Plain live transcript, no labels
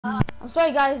I'm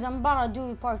sorry guys, I'm about to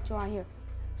do part 2 on here.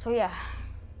 So yeah,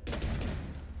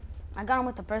 I got him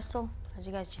with the pistol, as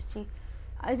you guys can see.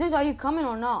 Are you coming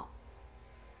or not?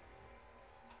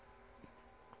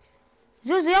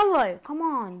 Zeus, yalla, come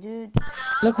on, dude.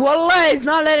 Look, wallah, he's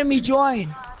not letting me join.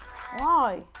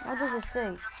 Why? What does it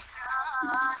say?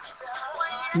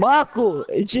 ماكو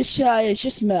شو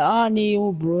اسمه اني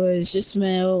وبرو شو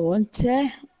اسمه وانت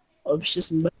وش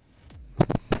اسمه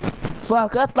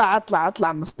فاك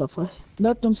اطلع مصطفى.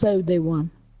 Let them say what they want.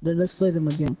 Then let's play them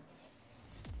again.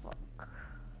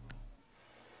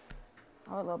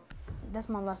 Hold up. That's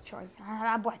my last try.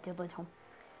 هلعب وحدي ضدهم.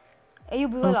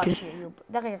 ايوب ولا شيء ايوب.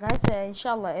 دقيقة هسه ان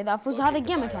شاء الله اذا افوز هذا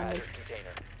الجيم يكمل.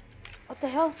 What the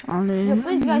hell? Yo,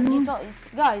 please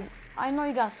guys, I know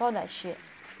you guys saw that shit.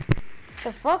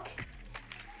 The fuck?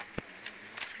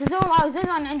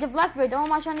 زوزو عند بلاك بيرد اول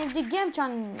ما كان يبدي الجيم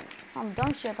كان some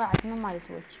dumb shit طلعت من مالي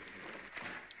تويتش.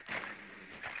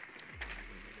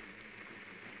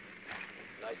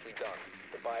 Nicely done.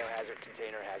 The biohazard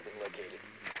container has been located.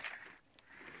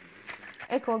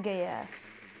 Echo gay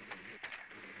ass.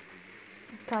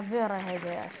 Caveira head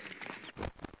ass.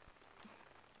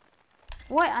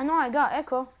 Wait, I know I got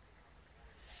echo.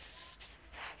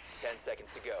 10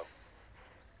 seconds to go.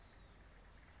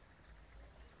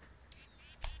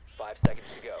 5 seconds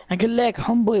to go. اقول لك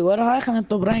حمبوي وراها خلينا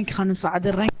نطب رانك خلينا نصعد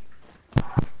الرانك.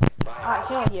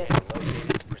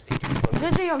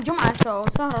 جزء يوم جمعة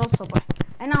سهرة الصبح.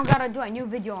 And now I'm gonna do a new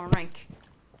video on rank.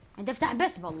 انت افتح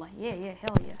بث والله. Yeah,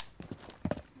 hell yeah.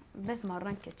 بث مع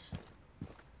رانكتس.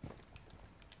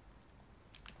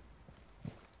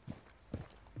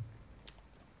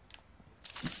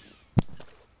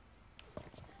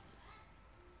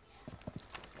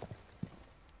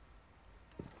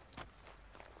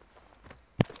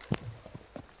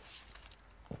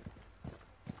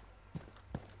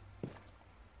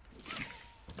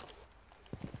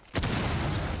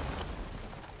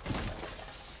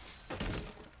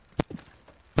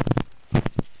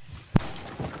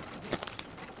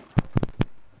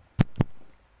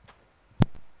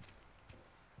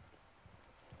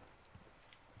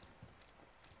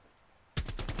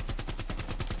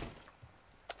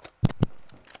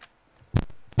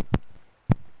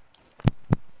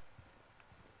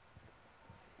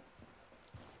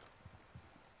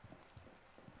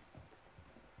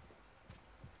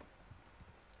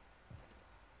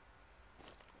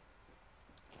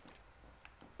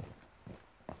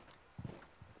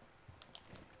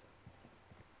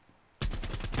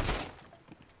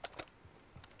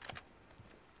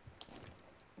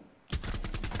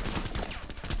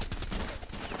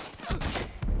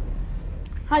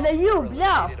 هذا ايوب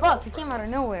لا fuck he came out of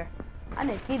nowhere. I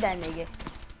didn't see that nigga.